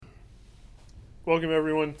Welcome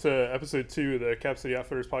everyone to episode 2 of the Cap City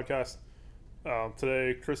Outfitters podcast.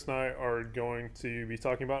 Today, Chris and I are going to be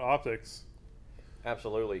talking about optics.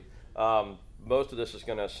 Absolutely. Most of this is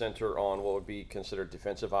going to center on what would be considered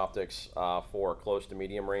defensive optics for close to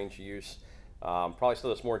medium range use. Probably still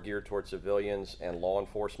that's more geared towards civilians and law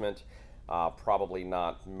enforcement. Probably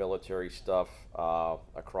not military stuff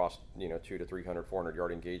across 2 to 300, 400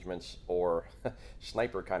 yard engagements or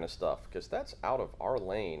sniper kind of stuff because that's out of our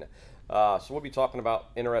lane. So we'll be talking about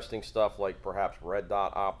interesting stuff like perhaps red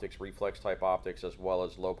dot optics, reflex type optics, as well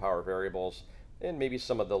as low power variables, and maybe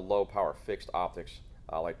some of the low power fixed optics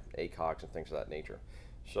like ACOGs and things of that nature.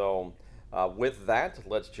 So with that,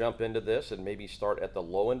 let's jump into this and maybe start at the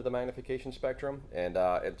low end of the magnification spectrum and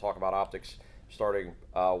talk about optics, starting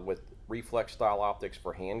with reflex style optics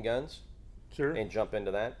for handguns. Sure. And jump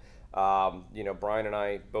into that. Brian and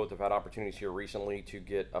I both have had opportunities here recently to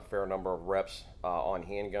get a fair number of reps on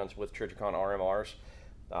handguns with Trijicon RMRs.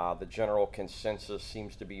 The general consensus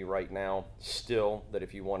seems to be right now still that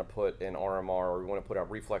if you want to put an RMR or you want to put a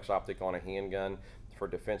reflex optic on a handgun for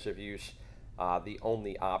defensive use, the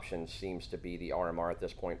only option seems to be the RMR at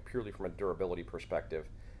this point, purely from a durability perspective.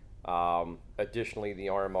 Additionally, the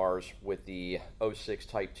RMRs with the 06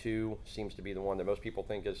 Type 2 seems to be the one that most people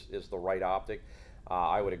think is the right optic.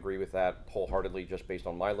 I would agree with that wholeheartedly just based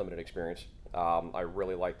on my limited experience. I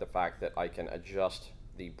really like the fact that I can adjust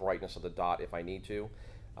the brightness of the dot if I need to.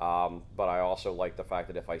 But I also like the fact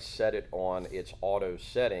that if I set it on its auto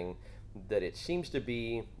setting, that it seems to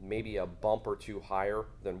be maybe a bump or two higher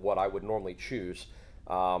than what I would normally choose.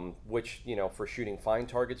 Which, for shooting fine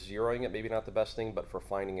targets, zeroing it, maybe not the best thing, but for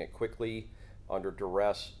finding it quickly under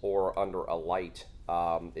duress or under a light,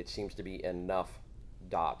 it seems to be enough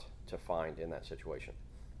dot to find in that situation.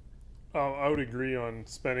 I would agree on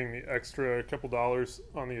spending the extra couple dollars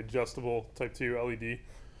on the adjustable Type 2 LED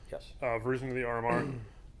Yes. version of the RMR.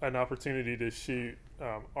 I had an opportunity to shoot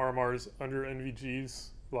RMRs under NVGs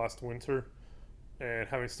last winter, and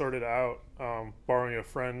having started out borrowing a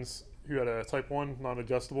friend's who had a Type 1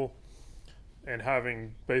 non-adjustable, and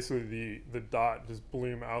having basically the dot just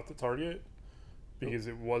bloom out the target because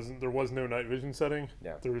there was no night vision setting.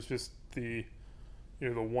 Yeah. There was just the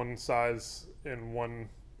one size and one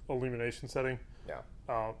illumination setting.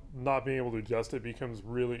 Yeah. Not being able to adjust it becomes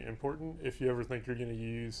really important if you ever think you're going to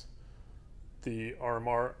use the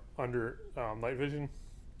RMR under night vision.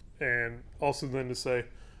 And also then to say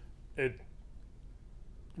it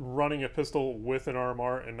running a pistol with an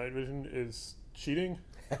RMR and night vision is cheating.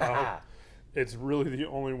 It's really the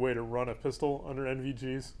only way to run a pistol under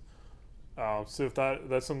NVGs. So if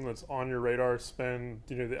that's something that's on your radar, spend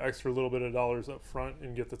the extra little bit of dollars up front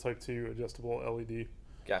and get the Type 2 adjustable LED.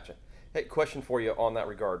 Gotcha. Hey, question for you on that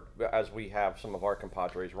regard. As we have some of our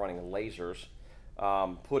compadres running lasers,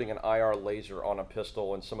 putting an IR laser on a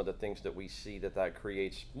pistol and some of the things that we see that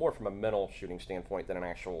creates more from a mental shooting standpoint than an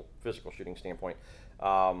actual physical shooting standpoint.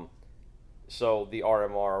 So the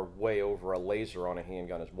RMR way over a laser on a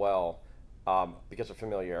handgun as well, because of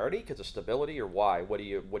familiarity, because of stability, or why? What do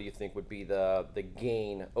you think would be the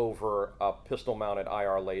gain over a pistol mounted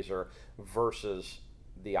IR laser versus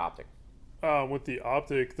the optic? With the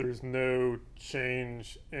optic, there's no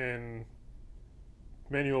change in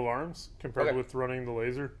manual arms compared with running the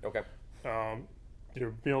laser. Okay.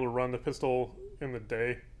 Being able to run the pistol in the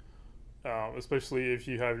day, especially if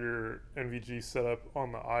you have your NVG set up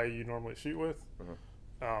on the eye you normally shoot with,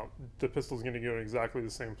 the pistol's going to go in exactly the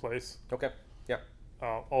same place. Okay. Yeah.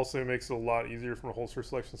 Also makes it a lot easier from a holster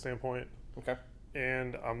selection standpoint. Okay.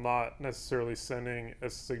 And I'm not necessarily sending a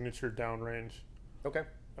signature downrange. Okay.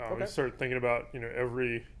 You start thinking about,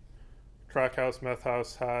 every crack house, meth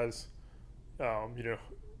house has, $90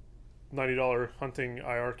 hunting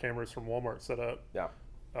IR cameras from Walmart set up. Yeah.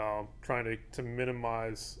 Trying to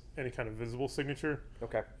minimize any kind of visible signature.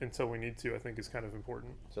 Okay. Until we need to, I think is kind of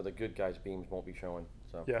important. So the good guys' beams won't be showing.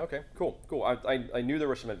 So yeah. Okay. Cool. I knew there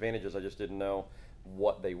were some advantages. I just didn't know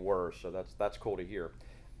what they were. So that's cool to hear.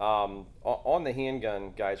 On the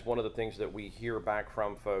handgun, guys, one of the things that we hear back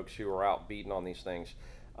from folks who are out beating on these things,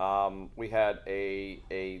 we had a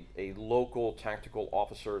local tactical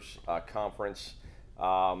officers conference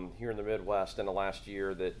here in the Midwest in the last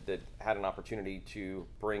year that had an opportunity to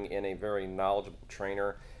bring in a very knowledgeable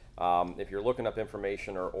trainer. If you're looking up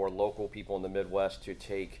information or local people in the Midwest to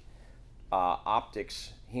take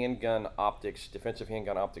optics, handgun optics, defensive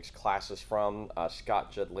handgun optics classes from,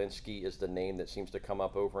 Scott Jedlinski is the name that seems to come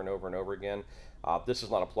up over and over and over again. This is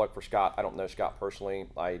not a plug for Scott. I don't know Scott personally.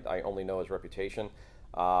 I only know his reputation.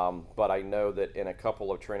 But I know that in a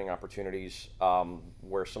couple of training opportunities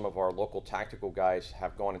where some of our local tactical guys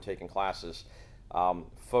have gone and taken classes,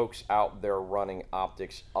 Folks out there running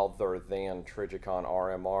optics other than Trijicon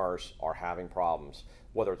RMRs are having problems,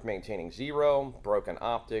 whether it's maintaining zero, broken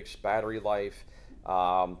optics, battery life,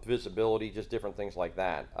 visibility, just different things like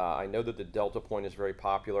that. I know that the Delta Point is very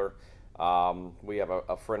popular. We have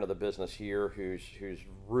a friend of the business here who's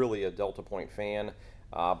really a Delta Point fan,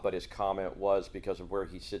 but his comment was, because of where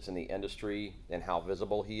he sits in the industry and how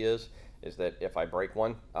visible he is that if I break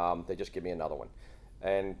one, they just give me another one.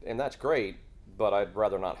 And that's great, but I'd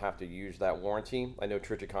rather not have to use that warranty. I know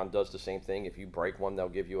Trijicon does the same thing. If you break one, they'll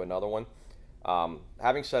give you another one.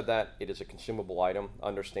 Having said that, it is a consumable item.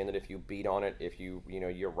 Understand that if you beat on it, if you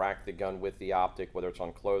rack the gun with the optic, whether it's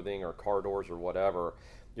on clothing or car doors or whatever,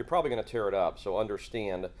 you're probably going to tear it up. So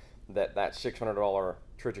understand that $600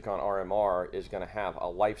 Trijicon RMR is going to have a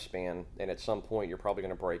lifespan, and at some point you're probably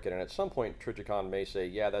going to break it. And at some point, Trijicon may say,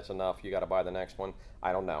 yeah, that's enough, you got to buy the next one.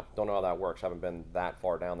 I don't know. Don't know how that works. Haven't been that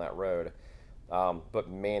far down that road. But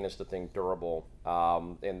man, is the thing durable.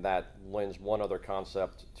 And that lends one other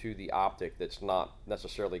concept to the optic that's not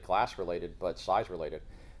necessarily glass related, but size related.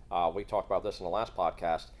 We talked about this in the last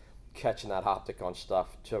podcast. Catching that optic on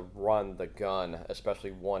stuff to run the gun,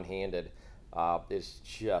 especially one-handed, is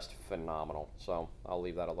just phenomenal. So I'll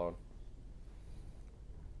leave that alone.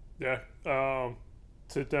 Yeah.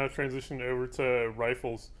 To now transition over to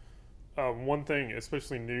rifles. One thing,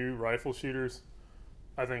 especially new rifle shooters,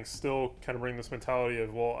 I think still kind of bring this mentality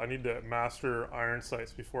of, well, I need to master iron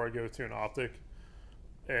sights before I go to an optic.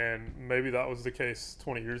 And maybe that was the case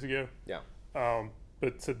 20 years ago. Yeah.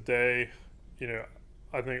 But today,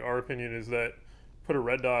 I think our opinion is that put a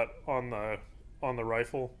red dot on the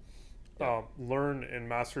rifle, learn and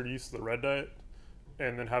master the use of the red dot,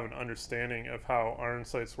 and then have an understanding of how iron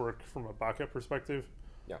sights work from a backup perspective.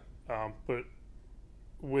 Yeah. But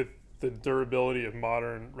with the durability of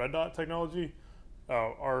modern red dot technology,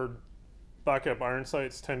 our backup iron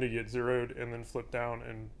sights tend to get zeroed and then flipped down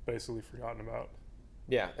and basically forgotten about.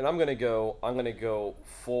 Yeah, and I'm gonna go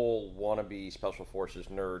full wannabe Special Forces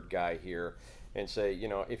nerd guy here, and say,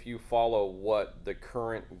 if you follow what the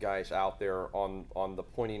current guys out there on the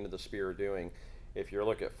pointing of the spear are doing, if you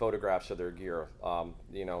look at photographs of their gear,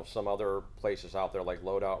 some other places out there like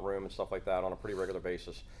Loadout Room and stuff like that on a pretty regular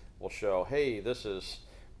basis will show, hey, this is,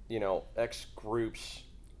 X group's,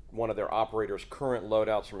 one of their operators' current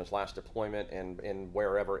loadouts from his last deployment and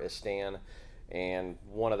wherever is stand. And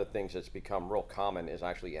one of the things that's become real common is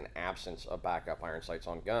actually an absence of backup iron sights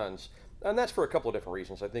on guns. And that's for a couple of different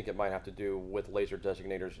reasons. I think it might have to do with laser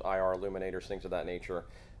designators, IR illuminators, things of that nature,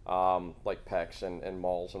 like PEX and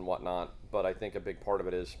MALs and whatnot. But I think a big part of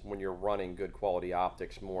it is when you're running good quality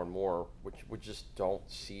optics more and more, which we just don't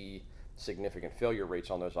see significant failure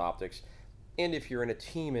rates on those optics. And if you're in a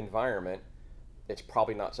team environment, it's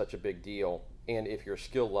probably not such a big deal. And if your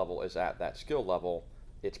skill level is at that skill level,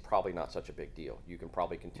 it's probably not such a big deal. You can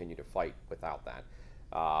probably continue to fight without that.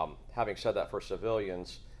 Having said that, for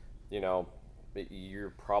civilians,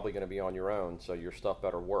 you're probably going to be on your own, so your stuff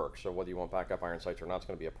better work. So whether you want backup iron sights or not, it's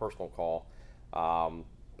going to be a personal call.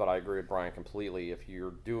 But I agree with Brian completely. If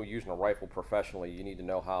you're using a rifle professionally, you need to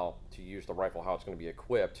know how to use the rifle, how it's going to be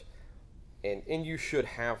equipped. And you should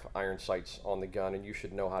have iron sights on the gun, and you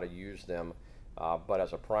should know how to use them. But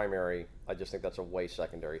as a primary, I just think that's a way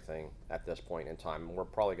secondary thing at this point in time. We're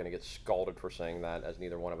probably going to get scalded for saying that, as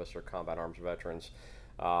neither one of us are combat arms veterans.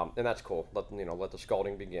 And that's cool. Let the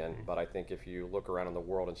scalding begin. But I think if you look around in the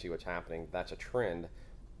world and see what's happening, that's a trend.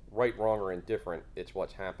 Right, wrong, or indifferent, it's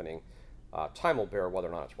what's happening. Time will bear whether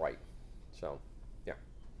or not it's right. So, yeah.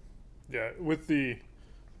 Yeah,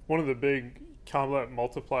 one of the big combat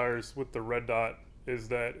multipliers with the red dot is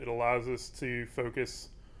that it allows us to focus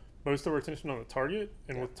most of our attention on the target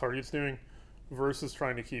and what the target's doing versus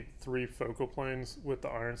trying to keep 3 focal planes with the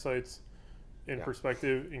iron sights in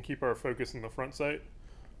perspective and keep our focus in the front sight.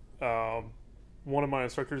 One of my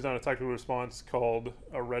instructors down at Tactical Response called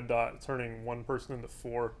a red dot turning one person into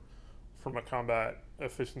 4 from a combat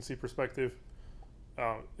efficiency perspective.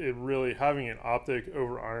 It really, having an optic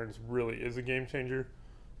over irons really is a game changer.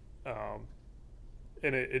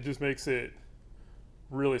 And it just makes it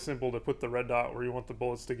really simple to put the red dot where you want the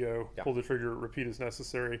bullets to go, pull the trigger, repeat as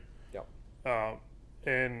necessary.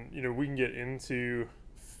 And we can get into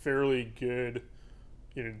fairly good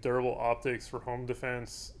durable optics for home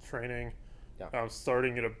defense training,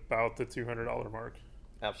 starting at about the $200 mark.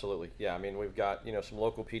 Absolutely. Yeah, I mean, we've got some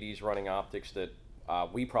local PDs running optics that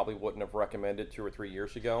we probably wouldn't have recommended 2 or 3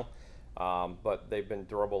 years ago, but they've been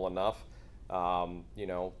durable enough.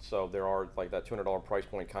 So there are, like, that $200 price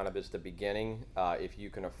point kind of is the beginning. If you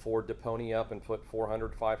can afford to pony up and put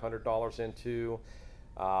 $400, $500 into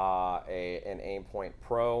an Aimpoint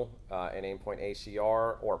Pro, an Aimpoint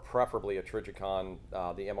ACR, or preferably a Trijicon.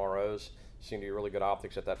 The MROs seem to be really good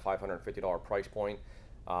optics at that $550 price point.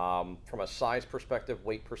 From a size perspective,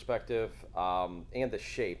 weight perspective, and the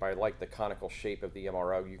shape, I like the conical shape of the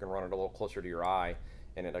MRO. You can run it a little closer to your eye,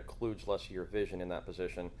 and it occludes less of your vision in that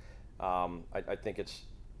position. I think it's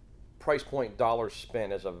price point dollars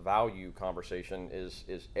spent as a value conversation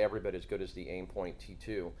is every bit as good as the Aimpoint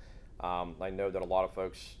T2. I know that a lot of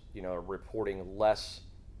folks, are reporting less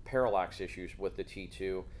parallax issues with the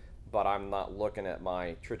T2, but I'm not looking at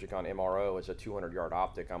my Trijicon MRO as a 200-yard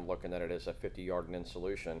optic. I'm looking at it as a 50-yard and in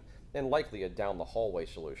solution, and likely a down the hallway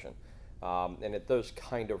solution. And at those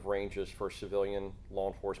kind of ranges for civilian law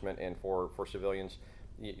enforcement and for civilians,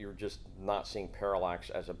 you're just not seeing parallax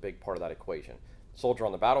as a big part of that equation. Soldier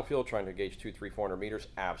on the battlefield trying to engage 200, 300, 400 meters,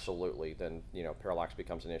 absolutely. Then parallax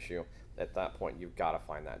becomes an issue. At that point, you've got to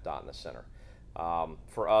find that dot in the center.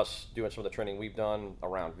 For us, doing some of the training we've done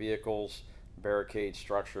around vehicles, barricades,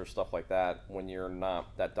 structures, stuff like that, when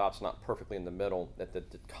that dot's not perfectly in the middle at the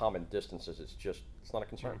common distances, it's not a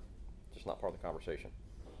concern. Just not part of the conversation.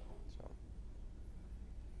 So.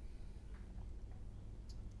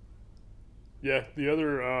 Yeah, the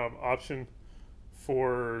other option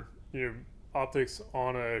for optics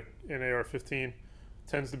on an AR-15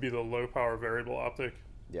 tends to be the low power variable optic,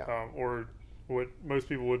 or what most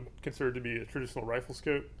people would consider to be a traditional rifle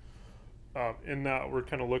scope. In that, we're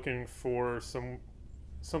kind of looking for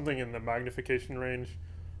something in the magnification range,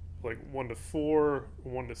 like 1 to 4,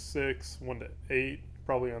 1 to 6, 1 to 8,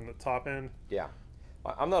 probably on the top end. Yeah.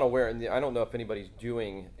 I'm not aware, and I don't know if anybody's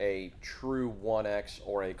doing a true 1x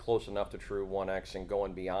or a close enough to true 1x and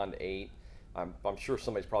going beyond 8. I'm sure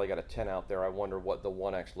somebody's probably got a 10 out there. I wonder what the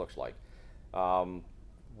 1x looks like.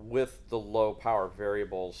 With the low power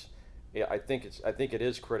variables, I think it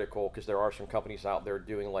is critical because there are some companies out there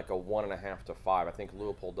doing like a 1.5 to 5. I think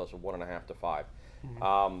Leupold does a 1.5 to 5.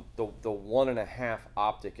 Mm-hmm. The 1.5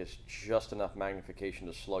 optic is just enough magnification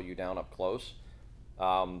to slow you down up close,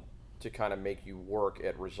 to kind of make you work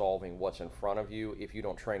at resolving what's in front of you if you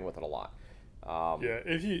don't train with it a lot.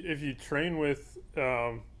 If you train with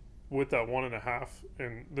that 1.5,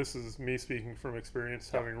 and this is me speaking from experience,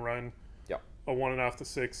 having run a 1.5 to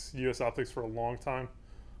 6 US optics for a long time,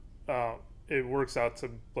 it works out to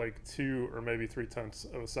like 2 or maybe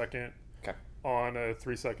 0.3 of a second on a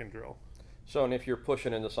 3-second drill. So, and if you're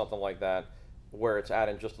pushing into something like that, where it's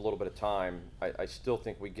adding just a little bit of time, I still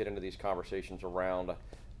think we get into these conversations around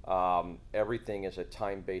everything is a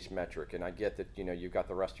time-based metric, and I get that you've got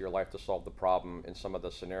the rest of your life to solve the problem in some of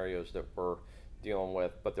the scenarios that we're dealing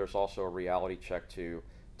with, but there's also a reality check to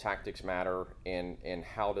tactics matter, and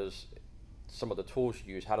how does some of the tools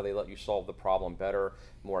you use, how do they let you solve the problem better,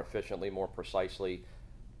 more efficiently, more precisely,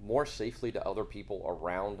 more safely to other people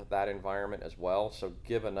around that environment as well. So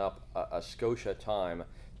giving up a Scotia time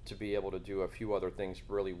to be able to do a few other things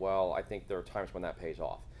really well, I think there are times when that pays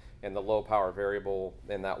off. And the low power variable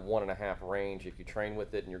in that 1.5 range, if you train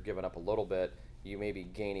with it and you're giving up a little bit, you may be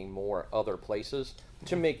gaining more other places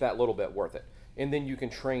to make that little bit worth it. And then you can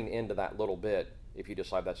train into that little bit if you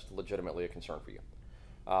decide that's legitimately a concern for you.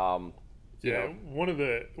 One of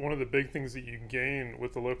the big things that you gain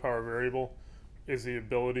with the low power variable is the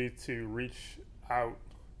ability to reach out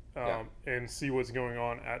and see what's going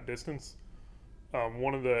on at distance.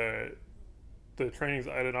 One of the trainings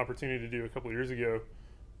I had an opportunity to do a couple of years ago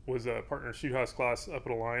was a partner shoot house class up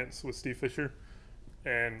at Alliance with Steve Fisher,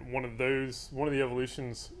 and one of the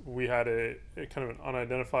evolutions, we had a kind of an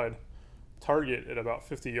unidentified target at about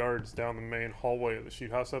 50 yards down the main hallway of the shoot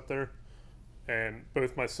house up there. And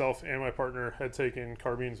both myself and my partner had taken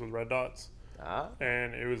carbines with red dots,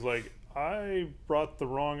 and it was like I brought the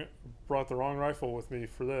wrong rifle with me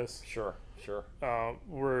for this. Sure.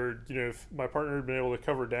 Where if my partner had been able to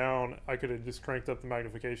cover down, I could have just cranked up the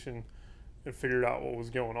magnification and figured out what was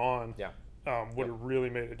going on. Would have really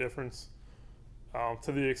made a difference.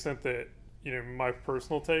 To the extent that my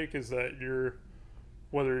personal take is that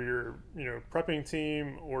whether you're prepping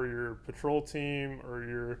team or your patrol team or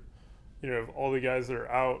your all the guys that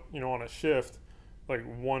are out, on a shift, like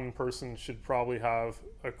one person should probably have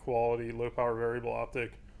a quality low power variable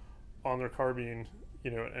optic on their carbine,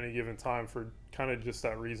 at any given time for kind of just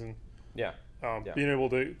that reason. Being able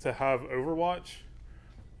to have overwatch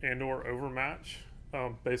and or overmatch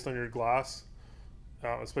based on your glass,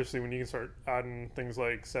 especially when you can start adding things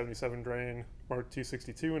like 77 drain, Mark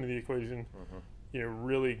 262 into the equation,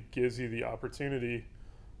 really gives you the opportunity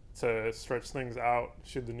to stretch things out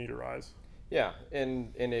should the need arise. Yeah,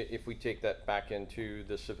 and if we take that back into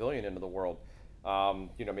the civilian end of the world,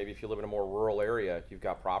 You know, maybe if you live in a more rural area, you've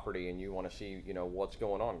got property and you want to see, you know, what's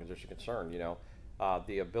going on because there's a concern. You know,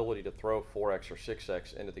 the ability to throw 4x or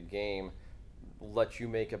 6x into the game lets you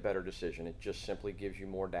make a better decision. It just simply gives you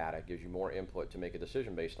more data, gives you more input to make a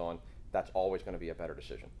decision based on. That's always going to be a better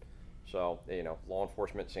decision. So, you know, law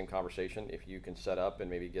enforcement, same conversation. If you can set up and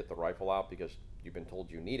maybe get the rifle out because you've been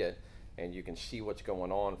told you need it and you can see what's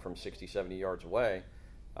going on from 60, 70 yards away,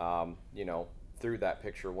 you know, through that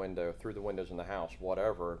picture window, through the windows in the house,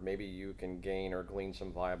 whatever, maybe you can gain or glean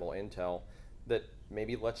some viable intel that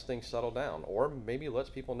maybe lets things settle down or maybe lets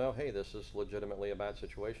people know, hey, this is legitimately a bad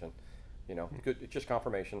situation. You know, good, it's just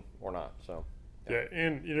confirmation or not. So, yeah,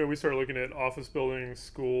 and you know, we start looking at office buildings,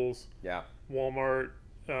 schools, yeah, Walmart,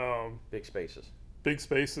 big spaces. big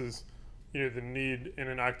spaces. You know, the need in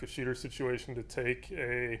an active shooter situation to take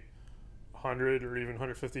a 100 or even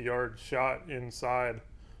 150-yard shot inside,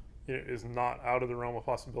 you know, is not out of the realm of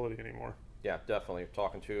possibility anymore. Yeah, definitely.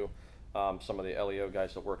 Talking to some of the LEO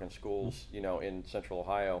guys that work in schools, you know, in Central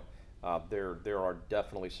Ohio, there are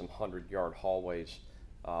definitely some 100-yard hallways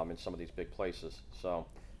in some of these big places. So,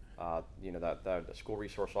 you know, that a school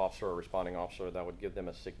resource officer or responding officer, that would give them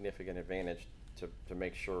a significant advantage to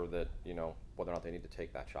make sure that, you know, whether or not they need to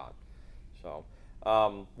take that shot. So,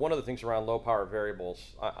 one of the things around low power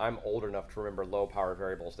variables, I'm old enough to remember low power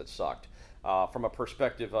variables that sucked. From a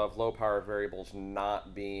perspective of low power variables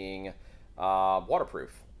not being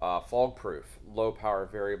waterproof, fog proof, low power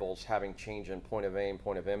variables having change in point of aim,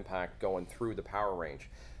 point of impact going through the power range,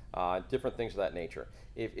 different things of that nature.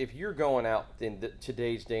 If you're going out in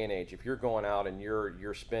today's day and age, if you're going out and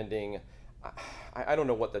you're spending, I don't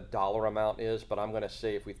know what the dollar amount is, but I'm going to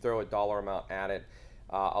say if we throw a dollar amount at it,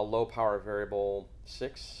 a low power variable,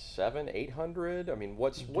 600, 700, 800. I mean,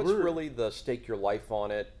 what's really the stake your life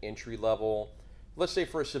on it, entry level? Let's say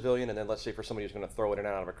for a civilian, and then let's say for somebody who's going to throw it in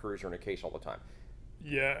and out of a cruiser in a case all the time.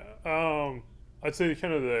 Yeah, I'd say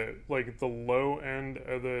kind of the low end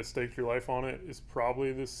of the stake your life on it is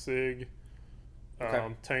probably the SIG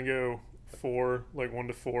Okay. Tango 4, like 1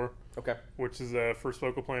 to 4, Okay. which is a first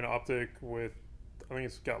focal plane optic with, I think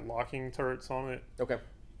it's got locking turrets on it. Okay.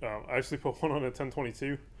 I actually put one on a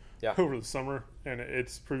 1022 Yeah. over the summer, and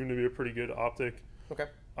it's proven to be a pretty good optic. Okay.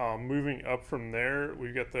 Moving up from there,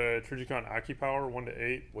 we've got the Trijicon AccuPower 1 to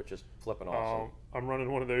 8. Which is flipping awesome. I'm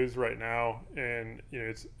running one of those right now, and you know,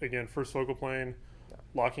 it's again first focal plane, Yeah.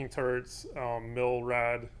 locking turrets,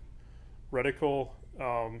 MIL-RAD reticle,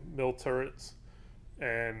 MIL turrets,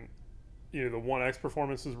 and you know the 1x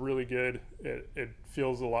performance is really good. It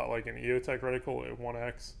feels a lot like an EOTech reticle at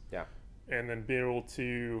 1x. Yeah. And then being able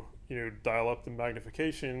to, you know, dial up the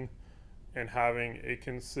magnification and having a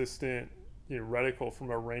consistent, you know, reticle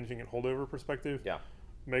from a ranging and holdover perspective, Yeah.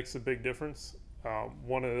 makes a big difference.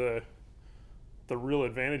 One of the real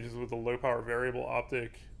advantages with the low power variable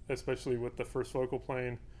optic, especially with the first focal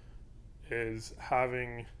plane, is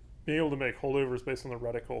being able to make holdovers based on the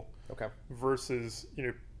reticle Okay. versus, you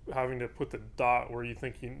know, having to put the dot where you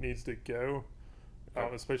think he needs to go,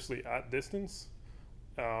 Okay. especially at distance.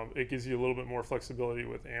 It gives you a little bit more flexibility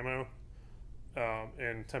with ammo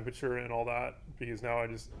and temperature and all that, because now I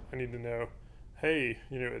need to know, hey,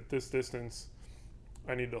 you know, at this distance,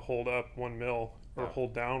 I need to hold up 1 mil or Yeah.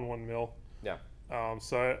 hold down 1 mil. Yeah.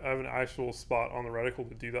 So I have an actual spot on the reticle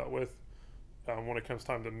to do that with when it comes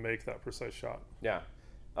time to make that precise shot. Yeah.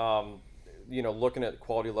 You know, looking at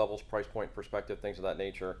quality levels, price point perspective, things of that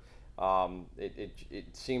nature,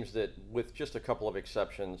 it seems that with just a couple of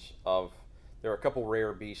exceptions there are a couple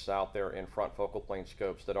rare beasts out there in front focal plane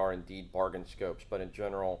scopes that are indeed bargain scopes, but in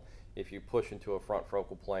general, if you push into a front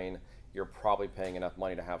focal plane, you're probably paying enough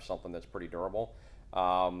money to have something that's pretty durable.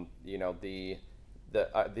 You know, the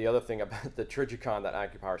other thing about the Trijicon, that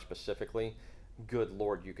AccuPower specifically, good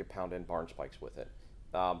Lord, you could pound in barn spikes with it.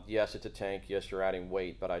 Yes, it's a tank. Yes, you're adding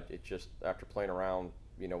weight, but it just, after playing around,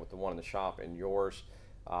 you know, with the one in the shop and yours,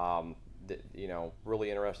 you know,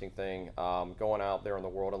 really interesting thing. Going out there in the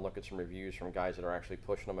world and look at some reviews from guys that are actually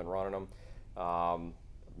pushing them and running them.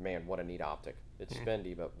 Man, what a neat optic. It's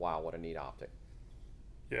spendy, but wow, what a neat optic.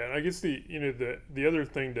 Yeah, and I guess the other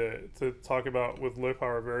thing to talk about with low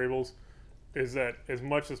power variables is that as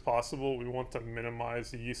much as possible, we want to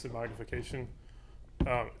minimize the use of magnification.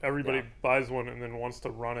 Everybody Yeah. buys one and then wants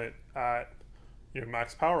to run it at, you know,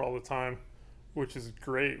 max power all the time, which is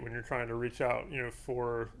great when you're trying to reach out, you know,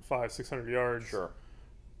 400, 500, 600 yards. Sure.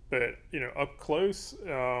 But you know, up close,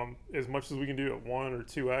 as much as we can do at 1 or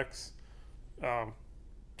 2x,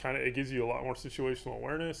 kind of it gives you a lot more situational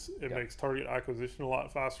awareness. It Yep. makes target acquisition a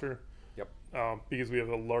lot faster. Yep. Because we have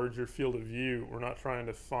a larger field of view. We're not trying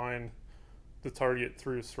to find the target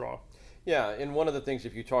through a straw. Yeah, and one of the things,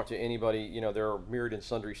 if you talk to anybody, there are myriad and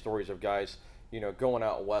sundry stories of guys, going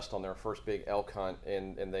out west on their first big elk hunt,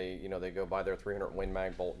 and they go buy their 300 Win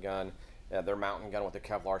Mag bolt gun, their mountain gun with the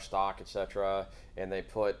Kevlar stock, etc., and they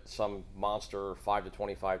put some monster 5 to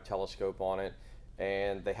 25 telescope on it,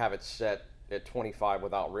 and they have it set at 25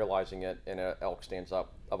 without realizing it, and an elk stands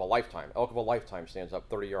up of a lifetime. Elk of a lifetime stands up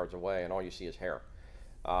 30 yards away, and all you see is hair.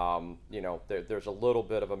 There's a little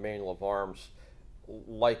bit of a manual of arms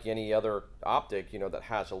like any other optic, that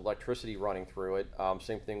has electricity running through it.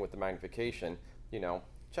 Same thing with the magnification.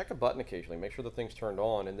 Check a button occasionally, make sure the thing's turned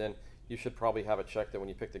on, and then you should probably have a check that when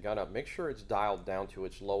you pick the gun up, make sure it's dialed down to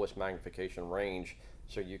its lowest magnification range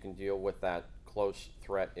so you can deal with that close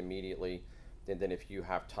threat immediately. And then if you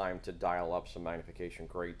have time to dial up some magnification,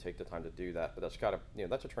 great, take the time to do that. But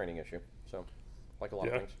that's a training issue. So, like a lot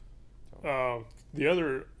of things. So. The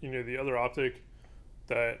other optic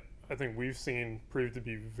that I think we've seen prove to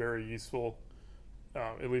be very useful,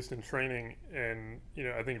 at least in training, and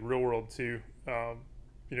I think real world too.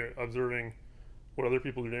 Observing what other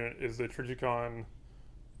people are doing is the Trijicon,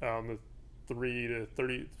 the 3 to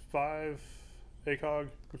 35 ACOG.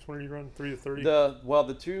 Which one are you running? 3 to 30.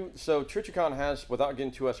 The two. So Trijicon has, without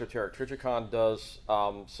getting too esoteric, Trijicon does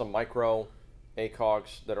some micro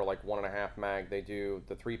ACOGs that are like 1.5 mag. They do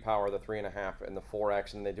the 3 power, the 3.5, and the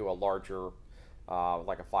 4X, and they do a larger,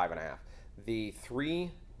 like a 5.5. The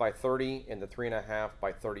 3 by 30 and the 3.5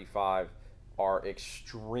 by 35 are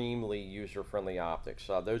extremely user-friendly optics.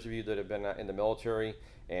 Those of you that have been in the military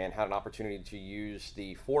and had an opportunity to use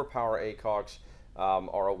the 4 power ACOGs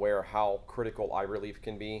are aware how critical eye relief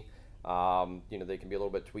can be. They can be a little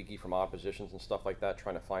bit tweaky from odd positions and stuff like that,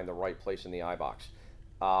 trying to find the right place in the eye box.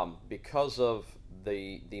 Because of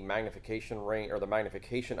the magnification range, or the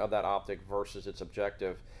magnification of that optic versus its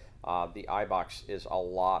objective, the eye box is a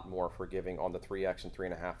lot more forgiving on the 3X and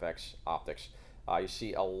 3.5X optics. You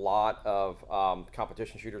see a lot of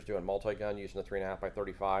competition shooters doing multi-gun using the 3.5 by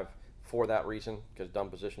 35 for that reason, because dumb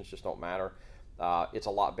positions just don't matter. It's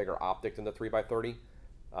a lot bigger optic than the 3 by 30.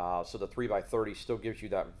 So the 3 by 30 still gives you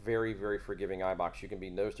that very, very forgiving eye box. You can be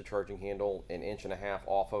nose to charging handle 1.5 inches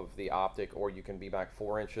off of the optic, or you can be back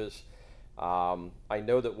 4 inches. I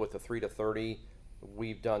know that with the 3 to 30,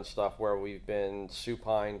 we've done stuff where we've been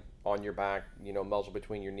supine on your back, muzzle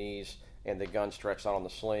between your knees, and the gun stretched out on the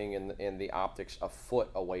sling, and the optic's a foot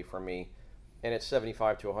away from me, and it's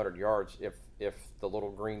 75 to 100 yards. If the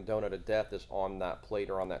little green donut of death is on that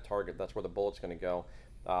plate or on that target, that's where the bullet's going to go.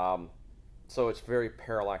 So it's very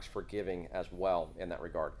parallax forgiving as well in that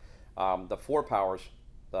regard. The 4 powers,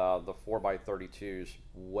 the 4 by 32s,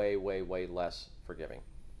 way, way, way less forgiving.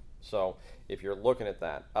 So if you're looking at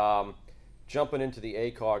that, jumping into the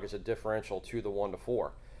ACOG is a differential to the 1 to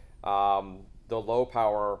 4. The low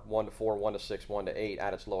power 1 to 4, 1 to 6, 1 to 8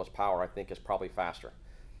 at its lowest power, I think, is probably faster.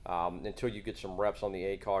 Until you get some reps on the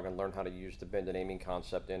ACOG and learn how to use the bend and aiming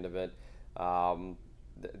concept end of it.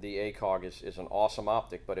 The ACOG is an awesome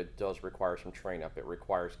optic, but it does require some train up. It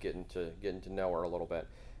requires getting to know her a little bit.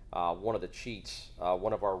 One of the cheats,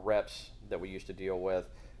 one of our reps that we used to deal with,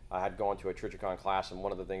 I had gone to a Trijicon class, and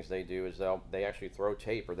one of the things they do is they actually throw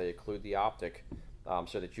tape, or they occlude the optic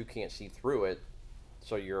so that you can't see through it.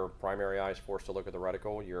 So your primary eye is forced to look at the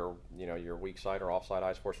reticle, your weak side or offside eye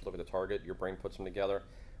is forced to look at the target, your brain puts them together.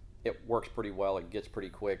 It works pretty well, it gets pretty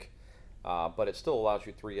quick, but it still allows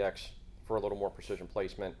you 3X for a little more precision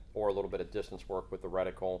placement or a little bit of distance work with the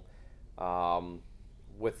reticle.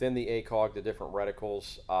 Within the ACOG, the different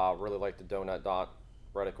reticles, really like the donut dot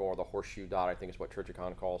reticle, or the horseshoe dot, I think is what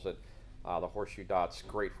Trijicon calls it. The horseshoe dot's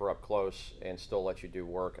great for up close and still lets you do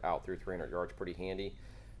work out through 300 yards pretty handy.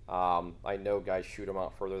 I know guys shoot them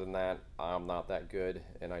out further than that. I'm not that good,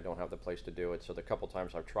 and I don't have the place to do it. So the couple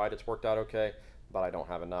times I've tried, it's worked out okay, but I don't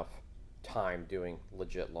have enough time doing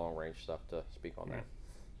legit long range stuff to speak on that.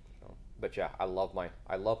 So, but yeah, I love my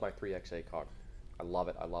 3X ACOG. I love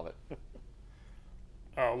it.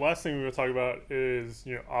 Last thing we will talk about is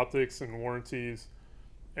optics and warranties,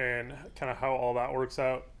 and kind of how all that works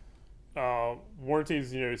out.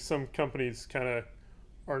 Warranties, some companies kind of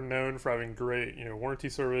are known for having great, warranty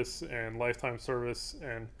service and lifetime service,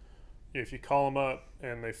 and if you call them up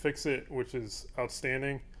and they fix it, which is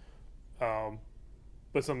outstanding.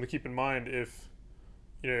 But something to keep in mind, if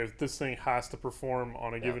this thing has to perform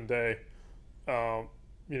on a given day,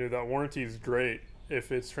 that warranty is great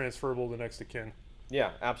if it's transferable to next of kin.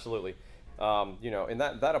 Yeah, absolutely. And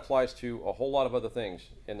that applies to a whole lot of other things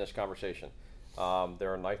in this conversation.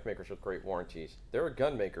 There are knife makers with great warranties. There are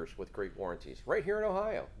gun makers with great warranties. Right here in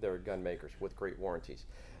Ohio, there are gun makers with great warranties.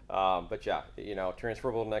 But yeah,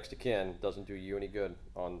 transferable next to kin doesn't do you any good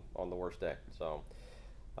on the worst day. So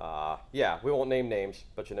yeah, we won't name names,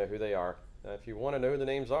 but you know who they are. If you want to know who the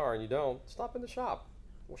names are and you don't, stop in the shop.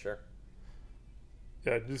 We'll share.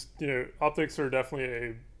 Yeah, just optics are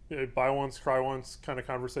definitely a buy once, cry once kind of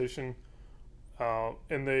conversation,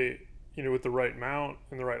 and they, with the right mount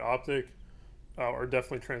and the right optic, are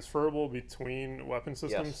definitely transferable between weapon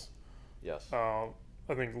systems. Yes. Yes.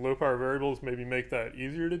 I think low power variables maybe make that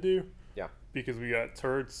easier to do. Yeah. Because we got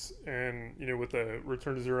turrets, and with a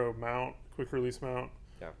return to zero mount, quick release mount,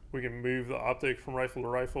 Yeah. we can move the optic from rifle to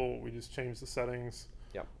rifle. We just change the settings.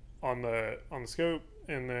 Yeah. On the scope,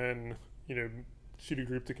 and then shoot a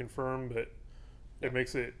group to confirm, but it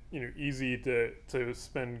makes it easy to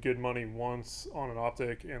spend good money once on an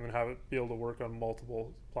optic and then have it be able to work on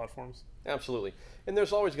multiple platforms. Absolutely. And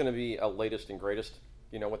there's always going to be a latest and greatest,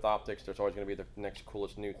 with optics. There's always going to be the next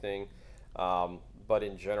coolest new thing. But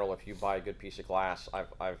in general, if you buy a good piece of glass,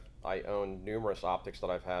 I own numerous optics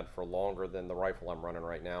that I've had for longer than the rifle I'm running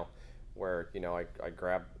right now, where I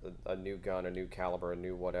grab a new gun, a new caliber, a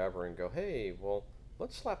new whatever, and go, hey, well,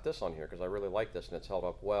 let's slap this on here because I really like this and it's held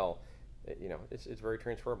up well. It's very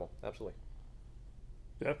transferable. Absolutely.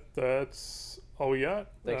 Yep, that's all we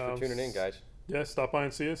got. Thanks for tuning in, guys. Yeah, stop by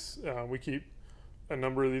and see us. We keep a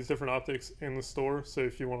number of these different optics in the store, so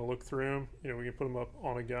if you want to look through them, we can put them up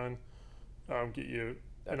on a gun, get you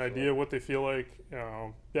an idea of what they feel like.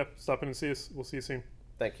 Yep, stop in and see us. We'll see you soon.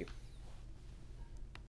 Thank you.